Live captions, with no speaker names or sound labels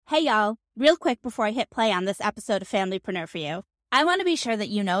Hey y'all, real quick before I hit play on this episode of Familypreneur for you, I want to be sure that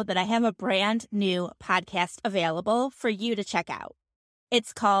you know that I have a brand new podcast available for you to check out.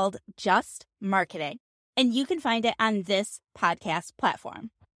 It's called Just Marketing, and you can find it on this podcast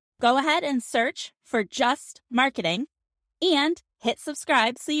platform. Go ahead and search for Just Marketing and hit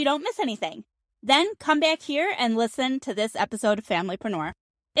subscribe so you don't miss anything. Then come back here and listen to this episode of Familypreneur.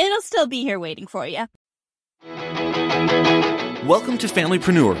 It'll still be here waiting for you. Welcome to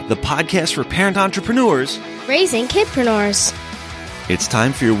Familypreneur, the podcast for parent entrepreneurs raising kidpreneurs. It's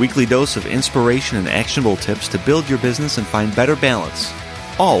time for your weekly dose of inspiration and actionable tips to build your business and find better balance,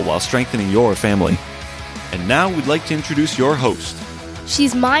 all while strengthening your family. And now we'd like to introduce your host.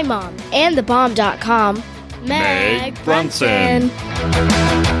 She's my mom and thebomb.com, Meg Brunson.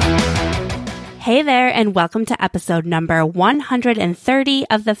 Hey there, and welcome to episode number 130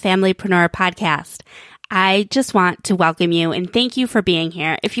 of the Familypreneur podcast. I just want to welcome you and thank you for being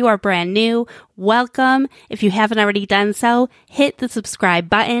here. If you are brand new, welcome. If you haven't already done so, hit the subscribe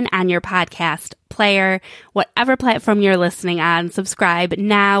button on your podcast player, whatever platform you're listening on. Subscribe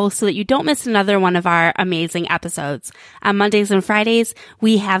now so that you don't miss another one of our amazing episodes. On Mondays and Fridays,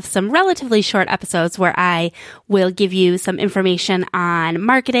 we have some relatively short episodes where I will give you some information on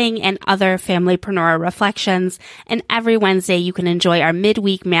marketing and other familypreneur reflections. And every Wednesday, you can enjoy our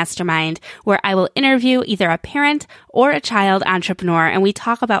midweek mastermind where I will interview either a parent or a child entrepreneur, and we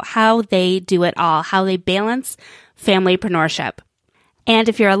talk about how they do it all, how they balance familypreneurship. And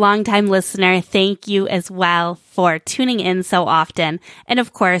if you're a longtime listener, thank you as well for tuning in so often. And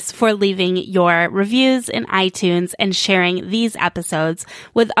of course, for leaving your reviews in iTunes and sharing these episodes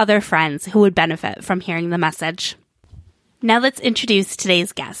with other friends who would benefit from hearing the message. Now let's introduce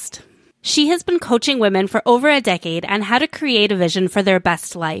today's guest. She has been coaching women for over a decade on how to create a vision for their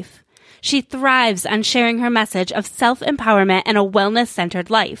best life. She thrives on sharing her message of self-empowerment and a wellness-centered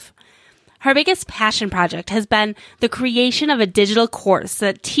life. Her biggest passion project has been the creation of a digital course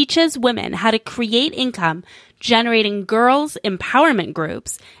that teaches women how to create income, generating girls' empowerment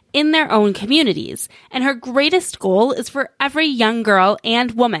groups in their own communities. And her greatest goal is for every young girl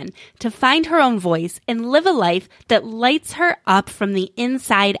and woman to find her own voice and live a life that lights her up from the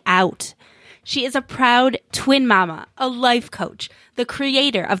inside out. She is a proud twin mama, a life coach, the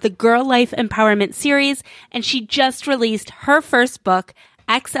creator of the Girl Life Empowerment series, and she just released her first book,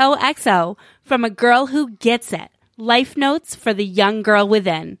 XOXO, From a Girl Who Gets It, Life Notes for the Young Girl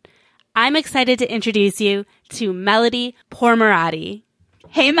Within. I'm excited to introduce you to Melody Pourmoradi.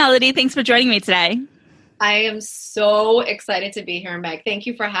 Hey, Melody, thanks for joining me today. I am so excited to be here, Meg. Thank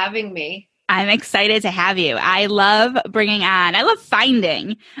you for having me. I'm excited to have you. I love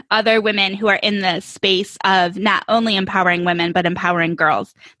finding other women who are in the space of not only empowering women, but empowering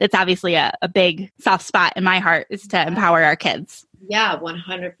girls. That's obviously a big soft spot in my heart, is to empower our kids. Yeah,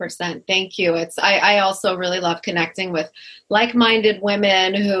 100%. Thank you. I also really love connecting with like-minded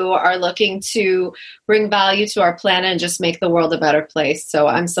women who are looking to bring value to our planet and just make the world a better place. So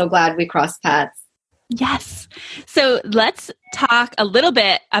I'm so glad we crossed paths. Yes. So let's talk a little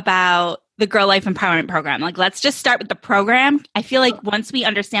bit about the Girl Life Empowerment Program. Let's just start with the program. I feel like once we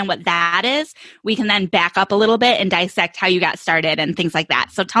understand what that is, we can then back up a little bit and dissect how you got started and things like that.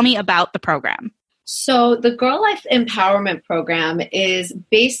 So tell me about the program. So the Girl Life Empowerment Program is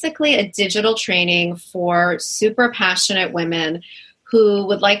basically a digital training for super passionate women who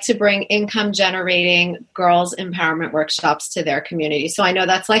would like to bring income-generating girls' empowerment workshops to their community. So I know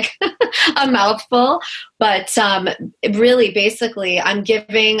that's like a mouthful, but really, basically, I'm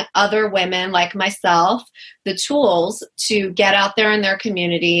giving other women like myself the tools to get out there in their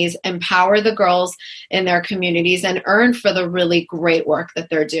communities, empower the girls in their communities, and earn for the really great work that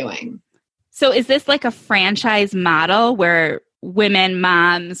they're doing. So is this like a franchise model where women,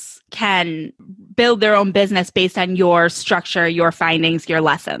 moms can build their own business based on your structure, your findings, your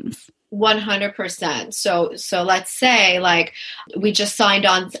lessons? 100%. So let's say like we just signed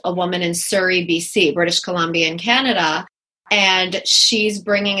on a woman in Surrey, BC, British Columbia in Canada, and she's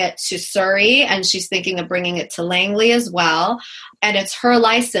bringing it to Surrey and she's thinking of bringing it to Langley as well. And it's her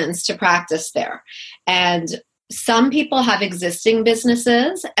license to practice there. And some people have existing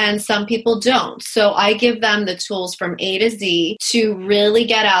businesses and some people don't. So I give them the tools from A to Z to really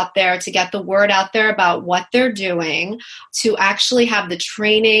get out there, to get the word out there about what they're doing, to actually have the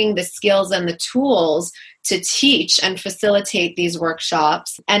training, the skills, and the tools to teach and facilitate these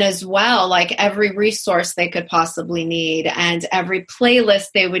workshops. And as well, like every resource they could possibly need and every playlist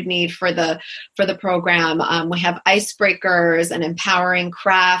they would need for the program. We have icebreakers and empowering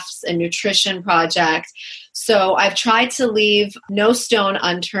crafts and nutrition project. So I've tried to leave no stone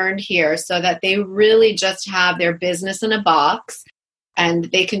unturned here so that they really just have their business in a box and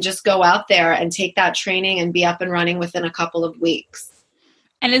they can just go out there and take that training and be up and running within a couple of weeks.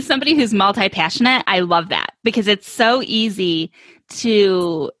 And as somebody who's multi-passionate, I love that because it's so easy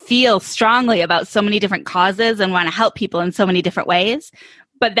to feel strongly about so many different causes and want to help people in so many different ways.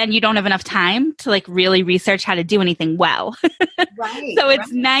 But then you don't have enough time to like really research how to do anything well. Right. So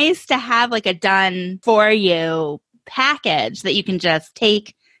it's nice to have like a done for you package that you can just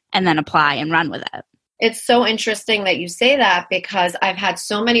take and then apply and run with it. It's so interesting that you say that because I've had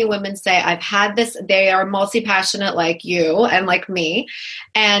so many women say, I've had this, they are multi-passionate like you and like me.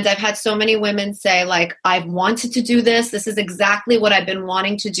 And I've had so many women say like, I've wanted to do this. This is exactly what I've been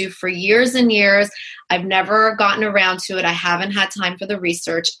wanting to do for years and years. I've never gotten around to it. I haven't had time for the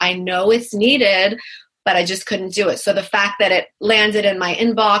research. I know it's needed, but I just couldn't do it. So the fact that it landed in my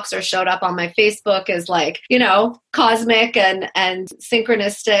inbox or showed up on my Facebook is like, you know, cosmic and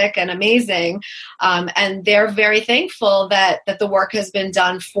synchronistic and amazing. And they're very thankful that the work has been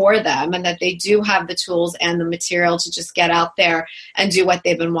done for them and that they do have the tools and the material to just get out there and do what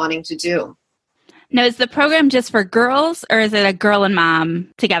they've been wanting to do. Now, is the program just for girls or is it a girl and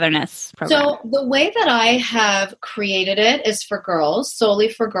mom togetherness program? So the way that I have created it is for girls, solely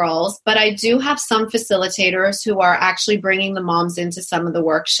for girls, but I do have some facilitators who are actually bringing the moms into some of the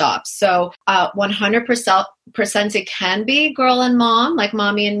workshops. So 100% it can be girl and mom, like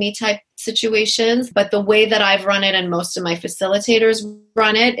mommy and me type situations. But the way that I've run it and most of my facilitators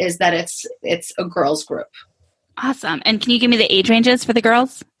run it is that it's a girls group. Awesome. And can you give me the age ranges for the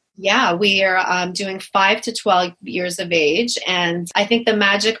girls? Yeah, we are doing 5 to 12 years of age. And I think the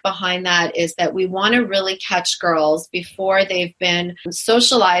magic behind that is that we want to really catch girls before they've been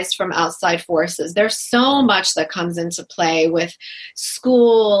socialized from outside forces. There's so much that comes into play with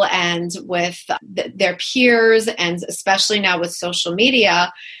school and with their peers, and especially now with social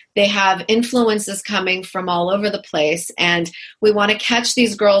media. They have influences coming from all over the place, and we want to catch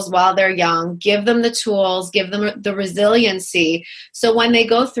these girls while they're young, give them the tools, give them the resiliency, so when they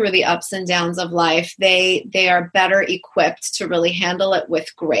go through the ups and downs of life, they are better equipped to really handle it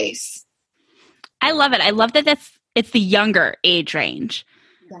with grace. I love it. I love that it's the younger age range.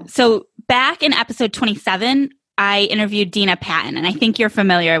 Yes. So back in episode 27, I interviewed Dina Patton, and I think you're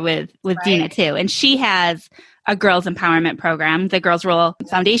familiar with right. Dina too, and she has a girls empowerment program, the Girls Rule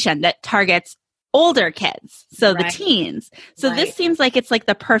Foundation, that targets older kids, so right. the teens. So right. This seems like it's like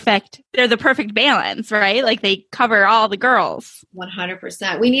they're the perfect balance, right? Like they cover all the girls.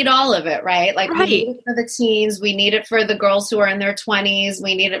 100%. We need all of it, right? Like right. We need it for the teens. We need it for the girls who are in their 20s.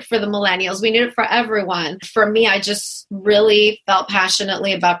 We need it for the millennials. We need it for everyone. For me, I just really felt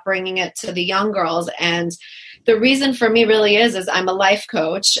passionately about bringing it to the young girls. And the reason for me really is I'm a life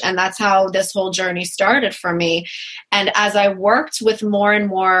coach, and that's how this whole journey started for me. And as I worked with more and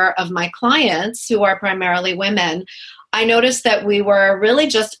more of my clients, who are primarily women, I noticed that we were really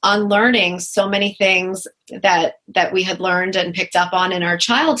just unlearning so many things that we had learned and picked up on in our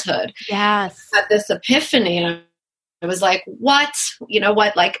childhood. Yes. I had this epiphany, and I was like, what? You know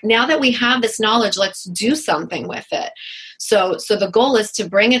what? Like, now that we have this knowledge, let's do something with it. So the goal is to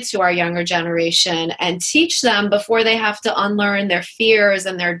bring it to our younger generation and teach them before they have to unlearn their fears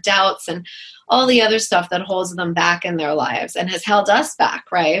and their doubts and all the other stuff that holds them back in their lives and has held us back,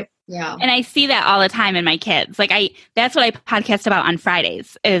 right? Yeah. And I see that all the time in my kids. Like that's what I podcast about on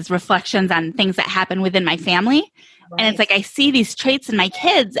Fridays, is reflections on things that happen within my family. Right. And it's like I see these traits in my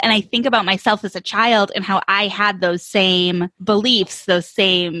kids, and I think about myself as a child and how I had those same beliefs, those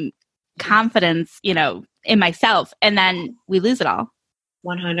same confidence, in myself, and then we lose it all.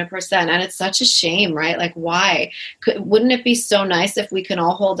 100%. And it's such a shame, right? Like, why? Wouldn't it be so nice if we can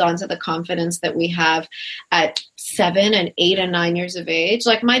all hold on to the confidence that we have at 7 and 8 and 9 years of age?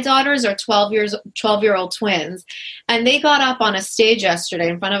 Like, my daughters are 12-year-old twins, and they got up on a stage yesterday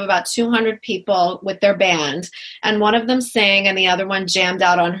in front of about 200 people with their band, and one of them sang and the other one jammed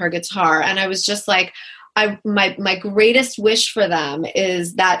out on her guitar. And I was just like, my greatest wish for them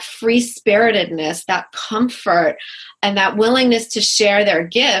is that free-spiritedness, that comfort, and that willingness to share their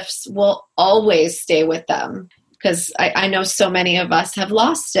gifts will always stay with them. Because I know so many of us have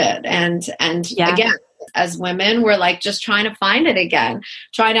lost it. And yeah. Again, as women, we're like just trying to find it again,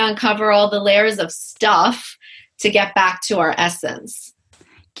 trying to uncover all the layers of stuff to get back to our essence.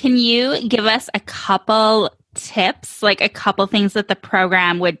 Can you give us a couple tips, like a couple things that the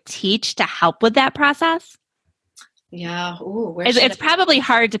program would teach to help with that process? Yeah. Ooh, it's probably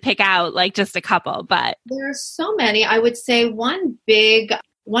hard to pick out like just a couple, but there's so many. I would say one big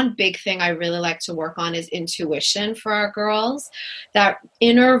one big thing I really like to work on is intuition for our girls, that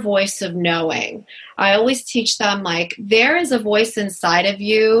inner voice of knowing. I always teach them, like, there is a voice inside of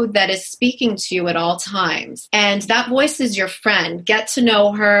you that is speaking to you at all times. And that voice is your friend. Get to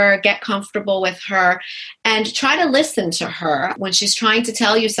know her, get comfortable with her, and try to listen to her when she's trying to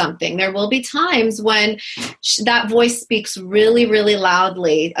tell you something. There will be times when that voice speaks really, really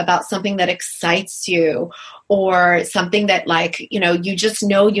loudly about something that excites you, or something that, like, you just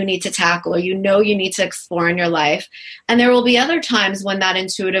know you need to tackle, or you need to explore in your life. And there will be other times when that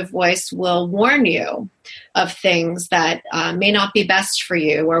intuitive voice will warn you of things that may not be best for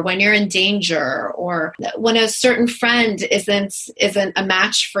you, or when you're in danger, or when a certain friend isn't a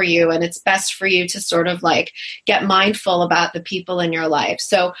match for you, and it's best for you to sort of like get mindful about the people in your life.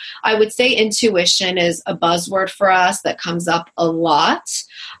 So I would say intuition is a buzzword for us that comes up a lot.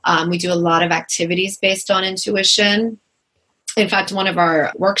 We do a lot of activities based on intuition. In fact, one of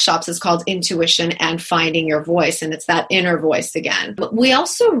our workshops is called Intuition and Finding Your Voice, and it's that inner voice again. But we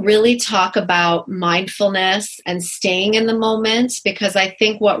also really talk about mindfulness and staying in the moment, because I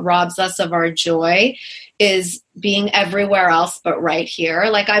think what robs us of our joy is being everywhere else but right here.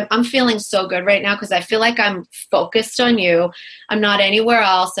 Like, I'm feeling so good right now because I feel like I'm focused on you. I'm not anywhere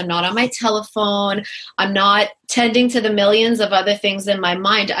else. I'm not on my telephone. I'm not tending to the millions of other things in my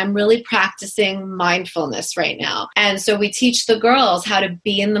mind. I'm really practicing mindfulness right now. And so we teach the girls how to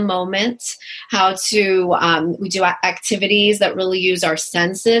be in the moment, how to, we do activities that really use our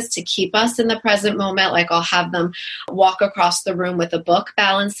senses to keep us in the present moment. Like, I'll have them walk across the room with a book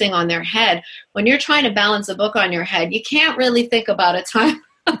balancing on their head. When you're trying to balance a book on your head, you can't really think about a time.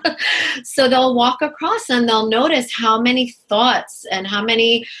 So they'll walk across and they'll notice how many thoughts and how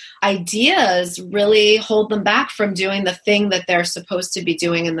many ideas really hold them back from doing the thing that they're supposed to be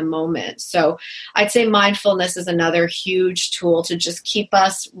doing in the moment. So I'd say mindfulness is another huge tool to just keep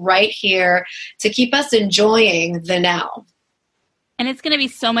us right here, to keep us enjoying the now. And it's going to be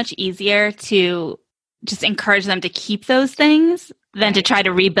so much easier to just encourage them to keep those things than to try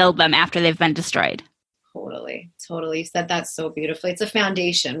to rebuild them after they've been destroyed. Totally. You said that so beautifully. It's a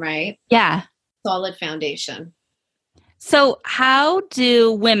foundation, right? Yeah. Solid foundation. So how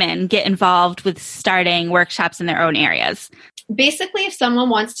do women get involved with starting workshops in their own areas? Basically, if someone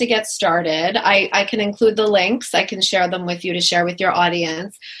wants to get started, I can include the links. I can share them with you to share with your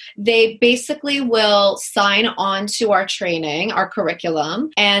audience. They basically will sign on to our training, our curriculum,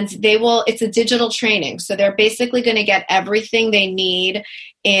 and it's a digital training. So they're basically going to get everything they need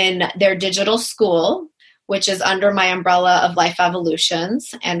in their digital school, which is under my umbrella of Life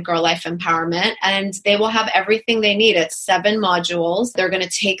Evolutions and Girl Life Empowerment. And they will have everything they need. It's 7 modules. They're going to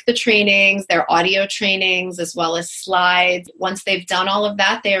take the trainings, their audio trainings, as well as slides. Once they've done all of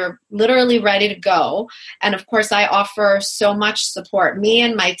that, they're literally ready to go. And of course, I offer so much support, me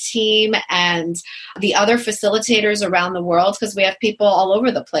and my team and the other facilitators around the world, because we have people all over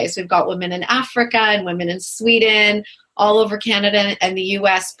the place. We've got women in Africa and women in Sweden, all over Canada and the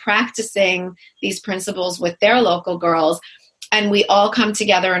US, practicing these principles with their local girls. And we all come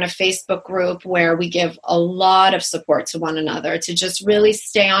together in a Facebook group where we give a lot of support to one another to just really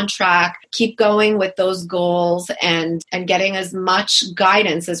stay on track, keep going with those goals, and getting as much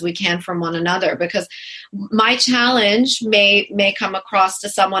guidance as we can from one another. Because my challenge may come across to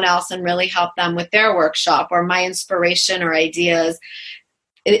someone else and really help them with their workshop, or my inspiration or ideas.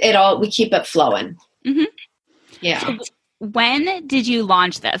 We keep it flowing. Mm-hmm. Yeah. So when did you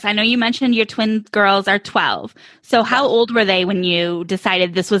launch this? I know you mentioned your twin girls are 12. So how old were they when you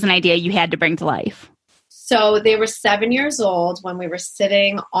decided this was an idea you had to bring to life? So they were 7 years old when we were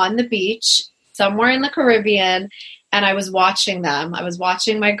sitting on the beach somewhere in the Caribbean, and I was watching them. I was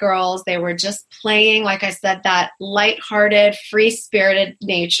watching my girls. They were just playing, like I said, that lighthearted, free-spirited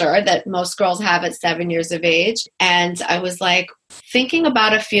nature that most girls have at 7 years of age. And I was like, thinking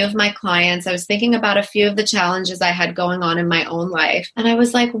about a few of my clients. I was thinking about a few of the challenges I had going on in my own life. And I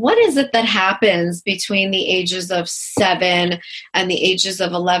was like, what is it that happens between the ages of 7 and the ages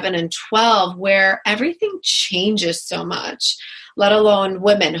of 11 and 12 where everything changes so much, let alone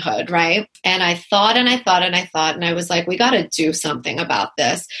womanhood, right? And I thought, and I was like, we got to do something about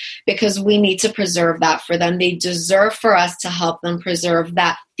this, because we need to preserve that for them. They deserve for us to help them preserve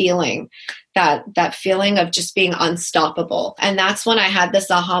that feeling, that feeling of just being unstoppable. And that's when I had this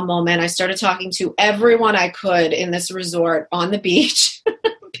aha moment. I started talking to everyone I could in this resort on the beach.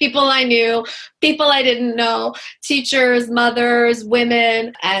 People I knew, people I didn't know, teachers, mothers,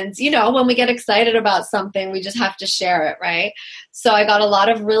 women. And, when we get excited about something, we just have to share it, right? So I got a lot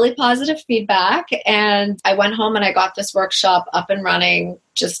of really positive feedback, and I went home and I got this workshop up and running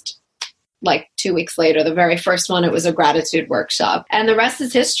just like 2 weeks later. The very first one, it was a gratitude workshop. And the rest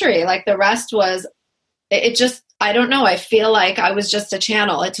is history. Like the rest was, it just, I don't know. I feel like I was just a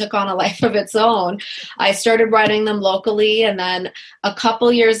channel. It took on a life of its own. I started running them locally. And then a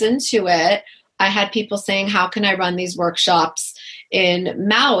couple years into it, I had people saying, how can I run these workshops in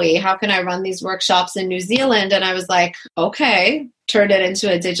Maui? How can I run these workshops in New Zealand? And I was like, okay, turned it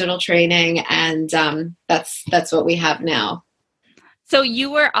into a digital training. And that's what we have now. So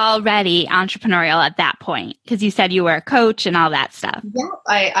you were already entrepreneurial at that point because you said you were a coach and all that stuff. Yeah,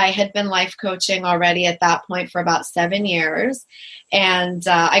 I had been life coaching already at that point for about 7 years. And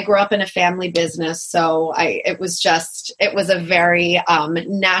I grew up in a family business. So it was a very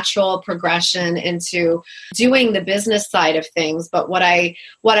natural progression into doing the business side of things. But what I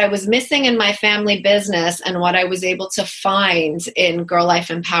was missing in my family business and what I was able to find in Girl Life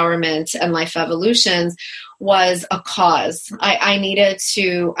Empowerment and Life Evolutions was a cause. I needed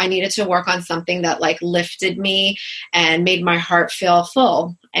to work on something that like lifted me and made my heart feel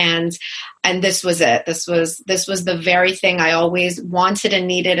full. And this was it. This was the very thing I always wanted and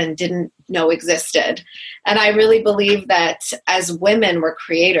needed and didn't know existed. And I really believe that as women, we're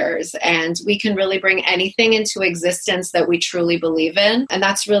creators and we can really bring anything into existence that we truly believe in. And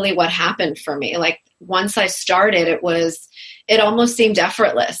that's really what happened for me. Like once I started, it almost seemed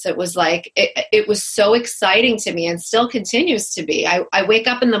effortless. It was like, it was so exciting to me and still continues to be. I wake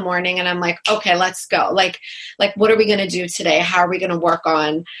up in the morning and I'm like, okay, let's go. Like, what are we going to do today? How are we going to work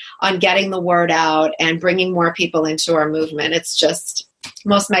on getting the word out and bringing more people into our movement? It's just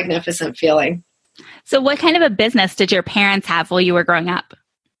most magnificent feeling. So what kind of a business did your parents have while you were growing up?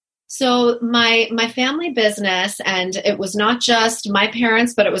 So my family business, and it was not just my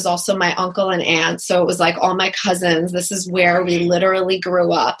parents, but it was also my uncle and aunt. So it was like all my cousins. This is where we literally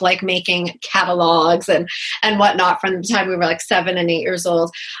grew up, like making catalogs and whatnot from the time we were like 7 and 8 years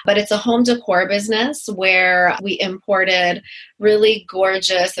old. But it's a home decor business where we imported really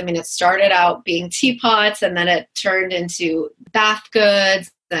gorgeous. I mean, it started out being teapots and then it turned into bath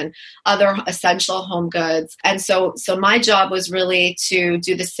goods and other essential home goods. And so my job was really to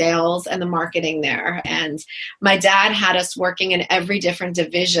do the sales and the marketing there. And my dad had us working in every different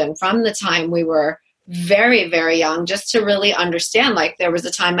division from the time we were very, very young, just to really understand. Like there was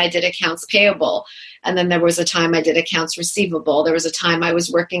a time I did accounts payable, and then there was a time I did accounts receivable. There was a time I was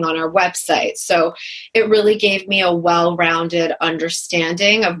working on our website. So it really gave me a well-rounded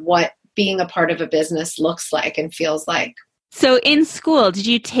understanding of what being a part of a business looks like and feels like. So in school, did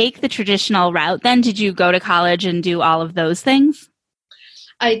you take the traditional route then? Did you go to college and do all of those things?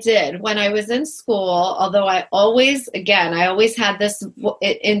 I did. When I was in school, although I always had this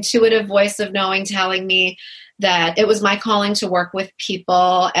intuitive voice of knowing telling me that it was my calling to work with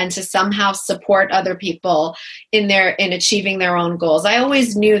people and to somehow support other people in achieving their own goals. I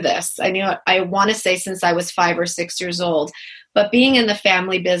always knew this. I want to say since I was 5 or 6 years old. But being in the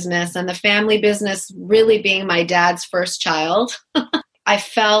family business and the family business really being my dad's first child, I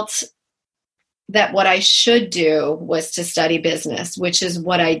felt that what I should do was to study business, which is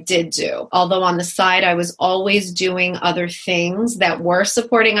what I did do. Although on the side, I was always doing other things that were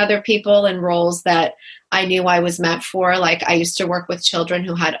supporting other people in roles that I knew I was meant for. Like I used to work with children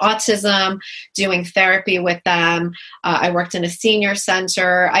who had autism, doing therapy with them. I worked in a senior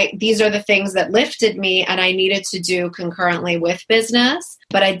center. These are the things that lifted me and I needed to do concurrently with business.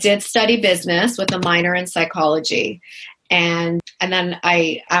 But I did study business with a minor in psychology. And then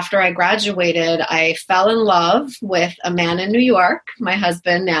after I graduated, I fell in love with a man in New York, my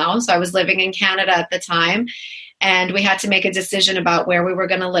husband now. So I was living in Canada at the time. And we had to make a decision about where we were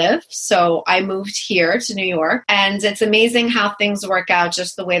going to live. So I moved here to New York. And it's amazing how things work out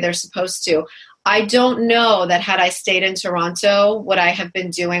just the way they're supposed to. I don't know that had I stayed in Toronto, would I have been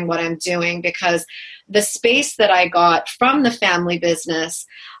doing what I'm doing, because the space that I got from the family business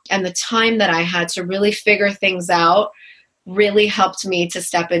and the time that I had to really figure things out really helped me to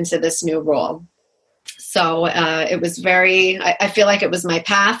step into this new role. So it was I feel like it was my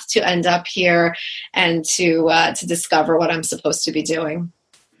path to end up here and to discover what I'm supposed to be doing.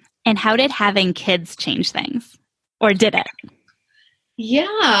 And how did having kids change things? Or did it? Yeah,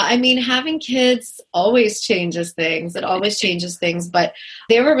 I mean, having kids always changes things. It always changes things. But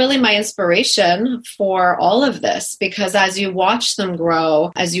they were really my inspiration for all of this, because as you watch them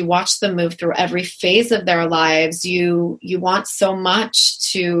grow, as you watch them move through every phase of their lives, you want so much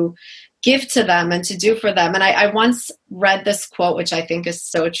to give to them and to do for them. And I once read this quote, which I think is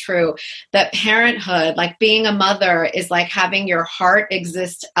so true, that parenthood, like being a mother, is like having your heart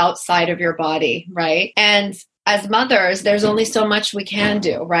exist outside of your body, right? And as mothers, there's only so much we can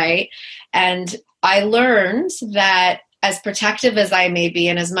do, right? And I learned that as protective as I may be,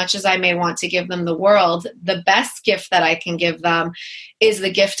 and as much as I may want to give them the world, the best gift that I can give them is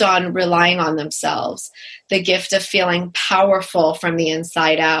the gift on relying on themselves, the gift of feeling powerful from the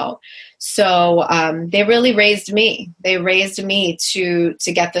inside out. So they really raised me. They raised me to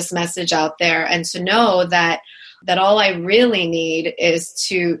get this message out there, and to know that all I really need is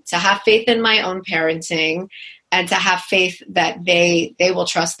to have faith in my own parenting, and to have faith that they will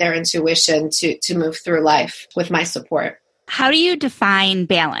trust their intuition to move through life with my support. How do you define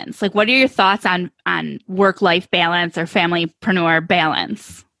balance? Like, what are your thoughts on work-life balance or familypreneur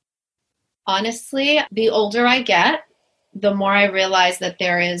balance? Honestly, the older I get, the more I realize that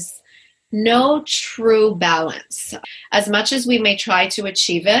there is no true balance. As much as we may try to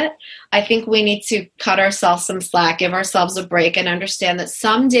achieve it, I think we need to cut ourselves some slack, give ourselves a break, and understand that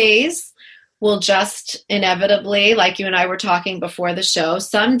some days will just inevitably, like you and I were talking before the show,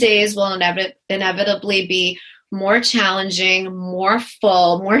 some days will inevitably be more challenging, more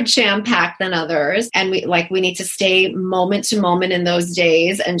full, more jam-packed than others. And we need to stay moment to moment in those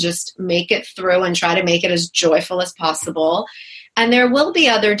days and just make it through and try to make it as joyful as possible. And there will be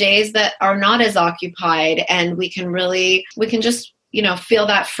other days that are not as occupied, and we can just, feel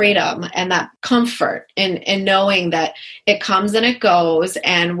that freedom and that comfort in knowing that it comes and it goes,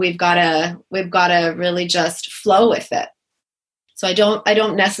 and we've got to really just flow with it. So I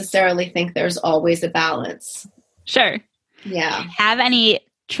don't necessarily think there's always a balance. Sure. Yeah. Have any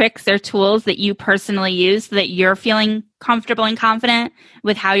tricks or tools that you personally use so that you're feeling comfortable and confident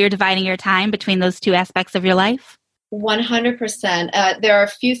with how you're dividing your time between those two aspects of your life? 100%. There are a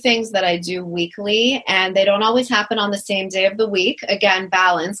few things that I do weekly, and they don't always happen on the same day of the week. Again,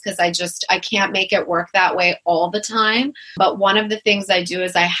 balance, because I can't make it work that way all the time. But one of the things I do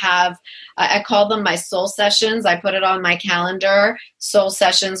is I call them my soul sessions. I put it on my calendar, soul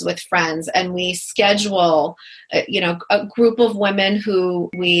sessions with friends, and we schedule a group of women who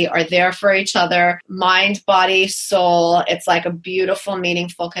we are there for each other, mind, body, soul. It's like a beautiful,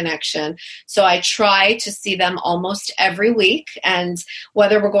 meaningful connection. So I try to see them almost every week. And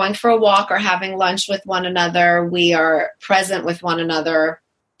whether we're going for a walk or having lunch with one another, we are present with one another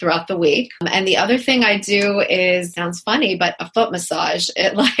throughout the week. And the other thing I do is, sounds funny, but a foot massage.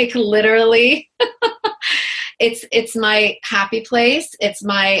 It literally... It's my happy place. It's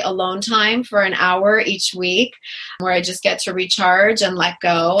my alone time for an hour each week where I just get to recharge and let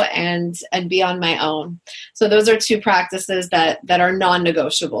go and be on my own. So those are two practices that are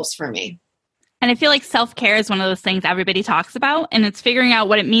non-negotiables for me. And I feel like self-care is one of those things everybody talks about, and it's figuring out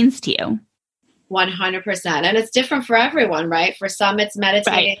what it means to you. 100%. And it's different for everyone, right? For some, it's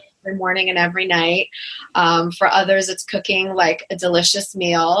meditating every morning and every night. For others, it's cooking like a delicious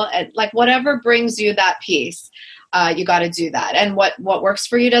meal. And like whatever brings you that peace, you got to do that. And what works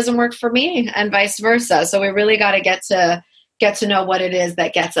for you doesn't work for me, and vice versa. So we really got to get to know what it is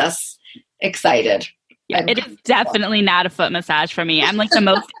that gets us excited. Yeah, it is definitely not a foot massage for me. I'm like the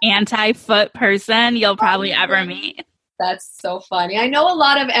most anti-foot person you'll probably ever meet. That's so funny. I know a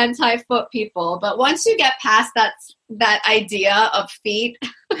lot of anti-foot people, but once you get past that idea of feet,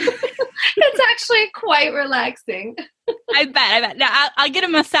 it's actually quite relaxing. I bet. Now, I'll get a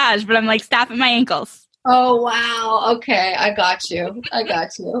massage, but I'm like, stop at my ankles. Oh, wow. Okay. I got you.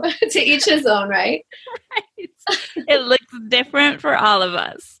 To each his own, right? Right. It looks different for all of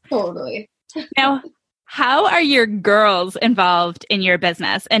us. Totally. Now, how are your girls involved in your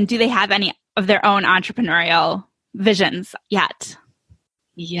business? And do they have any of their own entrepreneurial visions yet?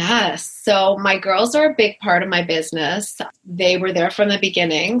 Yes. So my girls are a big part of my business. They were there from the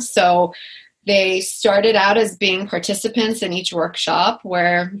beginning. So they started out as being participants in each workshop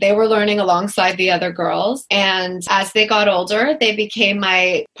where they were learning alongside the other girls. And as they got older, they became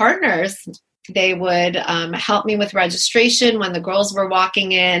my partners. They would help me with registration when the girls were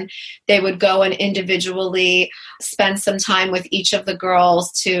walking in. They would go and individually spend some time with each of the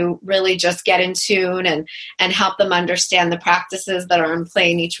girls to really just get in tune and help them understand the practices that are in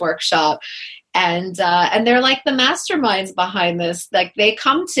play in each workshop. And they're like the masterminds behind this. Like they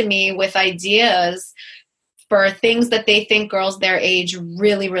come to me with ideas for things that they think girls their age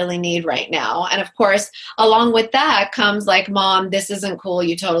really, really need right now. And of course, along with that comes like, Mom, this isn't cool.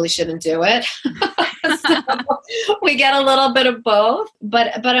 You totally shouldn't do it. So we get a little bit of both,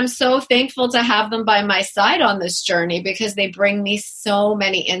 but I'm so thankful to have them by my side on this journey because they bring me so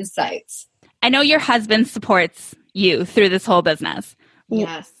many insights. I know your husband supports you through this whole business.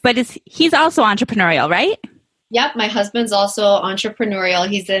 Yes. But he's also entrepreneurial, right? Yep. My husband's also entrepreneurial.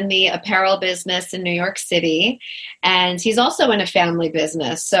 He's in the apparel business in New York City, and he's also in a family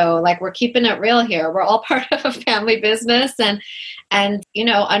business. So like we're keeping it real here. We're all part of a family business, and and,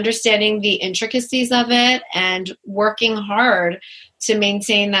 understanding the intricacies of it and working hard to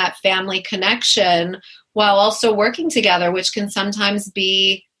maintain that family connection while also working together, which can sometimes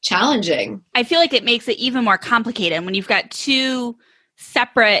be challenging. I feel like it makes it even more complicated when you've got two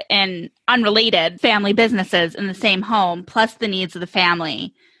separate and unrelated family businesses in the same home, plus the needs of the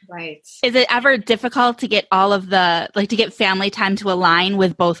family. Right. Is it ever difficult to get to get family time to align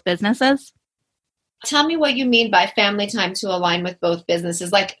with both businesses? Tell me what you mean by family time to align with both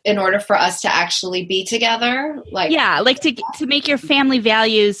businesses, like in order for us to actually be together? To make your family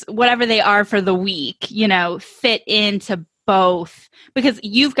values, whatever they are for the week, fit into both, because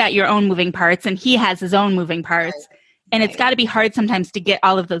you've got your own moving parts and he has his own moving parts. Right. And it's got to be hard sometimes to get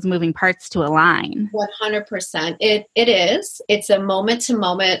all of those moving parts to align. 100%. It is. It's a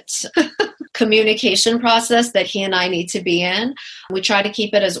moment-to-moment communication process that he and I need to be in. We try to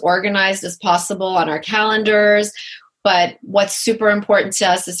keep it as organized as possible on our calendars. But what's super important to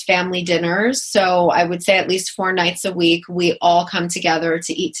us is family dinners. So I would say at least 4 nights a week, we all come together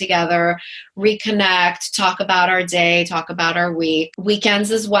to eat together, reconnect, talk about our day, talk about our week. Weekends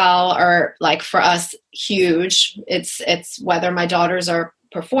as well are, like, for us, huge. It's whether my daughters are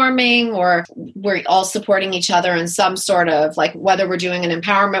performing or we're all supporting each other in some sort of, like, whether we're doing an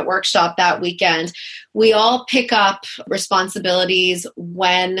empowerment workshop that weekend, we all pick up responsibilities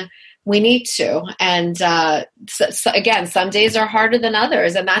when we need to. And so again, some days are harder than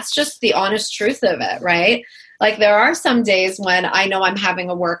others. And that's just the honest truth of it, right? Like, there are some days when I know I'm having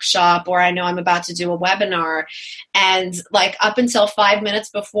a workshop or I know I'm about to do a webinar. And, like, up until 5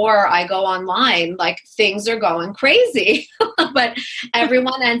 minutes before I go online, like, things are going crazy. But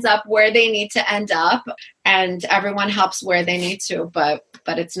everyone ends up where they need to end up and everyone helps where they need to. But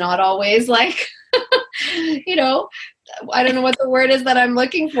it's not always like, I don't know what the word is that I'm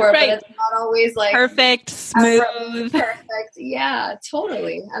looking for, right. But it's not always like perfect, smooth. Perfect. Yeah,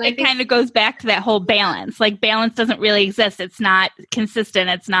 totally. And it kind of goes back to that whole balance. Like, balance doesn't really exist. It's not consistent.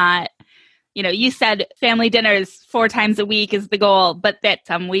 It's not, you said family dinners 4 times a week is the goal, but that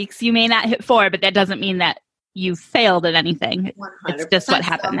some weeks you may not hit 4, but that doesn't mean that you failed at anything. 100%. It's just what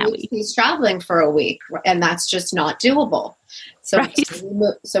happened that week. He's traveling for a week and that's just not doable. So, right.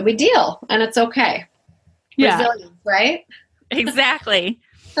 so we deal and it's okay. Yeah. Resilience, right? Exactly.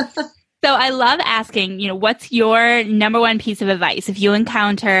 So I love asking, what's your number one piece of advice if you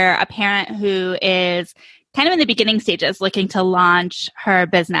encounter a parent who is kind of in the beginning stages looking to launch her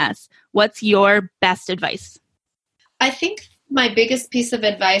business? What's your best advice? I think my biggest piece of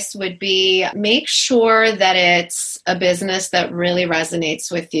advice would be make sure that it's a business that really resonates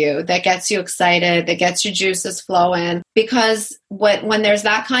with you, that gets you excited, that gets your juices flowing. Because when there's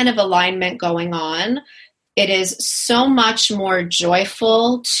that kind of alignment going on, it is so much more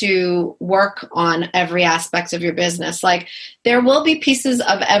joyful to work on every aspect of your business. Like, there will be pieces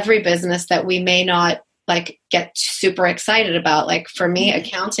of every business that we may not get super excited about. Like, for me,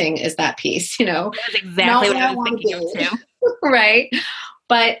 accounting is that piece, That's exactly what I was thinking of too. Right.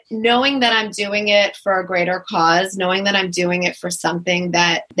 But knowing that I'm doing it for a greater cause, knowing that I'm doing it for something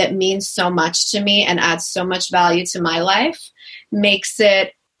that means so much to me and adds so much value to my life makes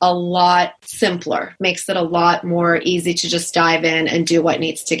it a lot simpler, makes it a lot more easy to just dive in and do what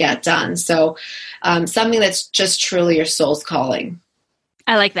needs to get done. So something that's just truly your soul's calling.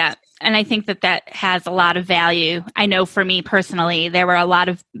 I like that. And I think that has a lot of value. I know for me personally, there were a lot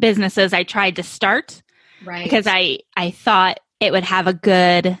of businesses I tried to start because I thought it would have a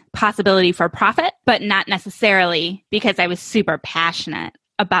good possibility for profit, but not necessarily because I was super passionate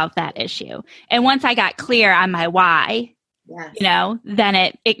about that issue. And once I got clear on my why, yes. Then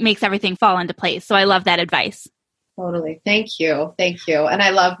it makes everything fall into place. So I love that advice. Totally. Thank you. Thank you. And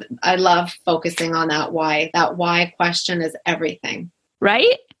I love focusing on that why. That why question is everything.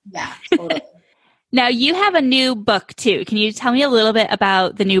 Right? Yeah, totally. Now you have a new book too. Can you tell me a little bit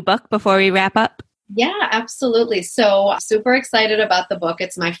about the new book before we wrap up? Yeah, absolutely. So super excited about the book.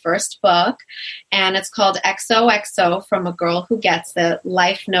 It's my first book and it's called XOXO, From a Girl Who Gets It,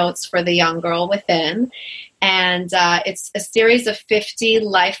 Life Notes for the Young Girl Within. And it's a series of 50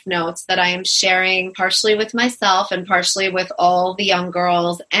 life notes that I am sharing partially with myself and partially with all the young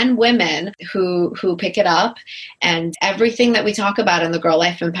girls and women who pick it up. And everything that we talk about in the Girl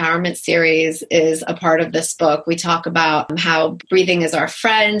Life Empowerment series is a part of this book. We talk about how breathing is our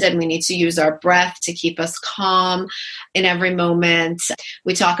friend and we need to use our breath to keep us calm in every moment.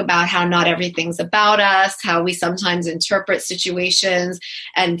 We talk about how not everything's about us, how we sometimes interpret situations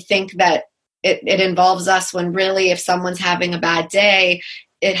and think that it involves us when really if someone's having a bad day,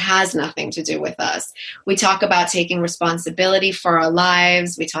 it has nothing to do with us. We talk about taking responsibility for our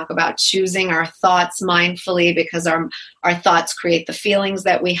lives. We talk about choosing our thoughts mindfully, because our thoughts create the feelings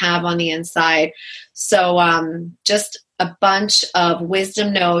that we have on the inside. So just a bunch of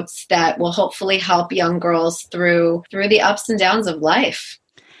wisdom notes that will hopefully help young girls through the ups and downs of life.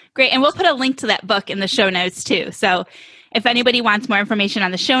 Great. And we'll put a link to that book in the show notes too. So if anybody wants more information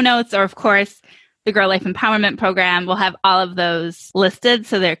on the show notes, or of course, the Girl Life Empowerment Program, we'll have all of those listed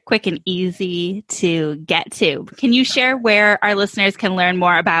so they're quick and easy to get to. Can you share where our listeners can learn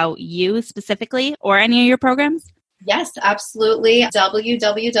more about you specifically or any of your programs? Yes, absolutely.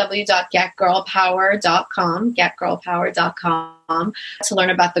 www.getgirlpower.com, getgirlpower.com, to learn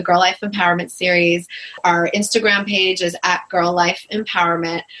about the Girl Life Empowerment series. Our Instagram page is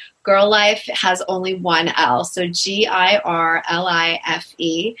 @GirlLifeEmpowerment. Girl Life has only one L, so GIRLIFE.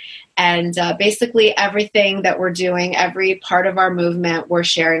 And basically everything that we're doing, every part of our movement, we're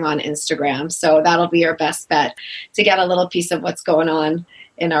sharing on Instagram. So that'll be your best bet to get a little piece of what's going on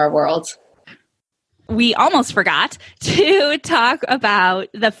in our world. We almost forgot to talk about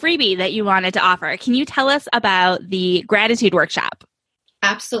the freebie that you wanted to offer. Can you tell us about the gratitude workshop?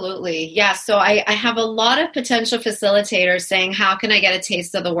 Absolutely. Yeah. So I have a lot of potential facilitators saying, how can I get a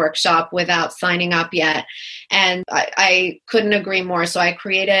taste of the workshop without signing up yet? And I couldn't agree more. So I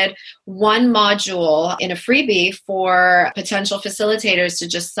created one module in a freebie for potential facilitators to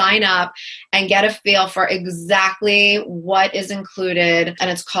just sign up and get a feel for exactly what is included. And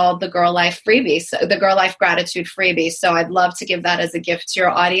it's called the Girl Life Freebie, so the Girl Life Gratitude Freebie. So I'd love to give that as a gift to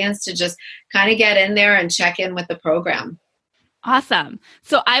your audience to just kind of get in there and check in with the program. Awesome.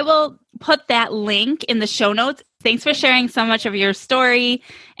 So I will put that link in the show notes. Thanks for sharing so much of your story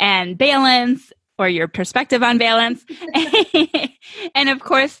and balance, or your perspective on balance. And of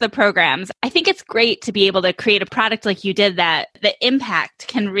course, the programs. I think it's great to be able to create a product like you did that the impact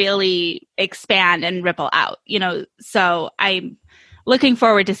can really expand and ripple out, so I'm looking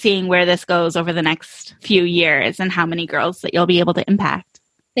forward to seeing where this goes over the next few years and how many girls that you'll be able to impact.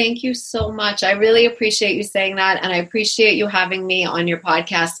 Thank you so much. I really appreciate you saying that, and I appreciate you having me on your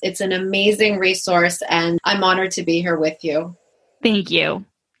podcast. It's an amazing resource, and I'm honored to be here with you. Thank you.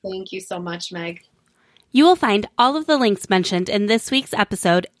 Thank you so much, Meg. You will find all of the links mentioned in this week's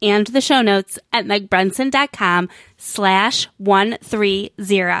episode and the show notes at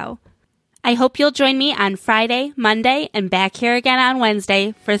megbrunson.com/130. I hope you'll join me on Friday, Monday, and back here again on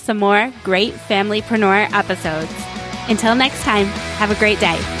Wednesday for some more great Familypreneur episodes. Until next time, have a great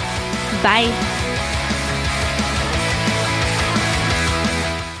day. Bye.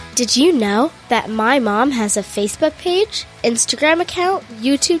 Did you know that my mom has a Facebook page, Instagram account,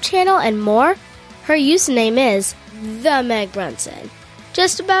 YouTube channel, and more? Her username is The Meg Brunson.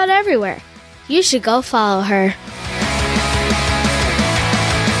 Just about everywhere. You should go follow her.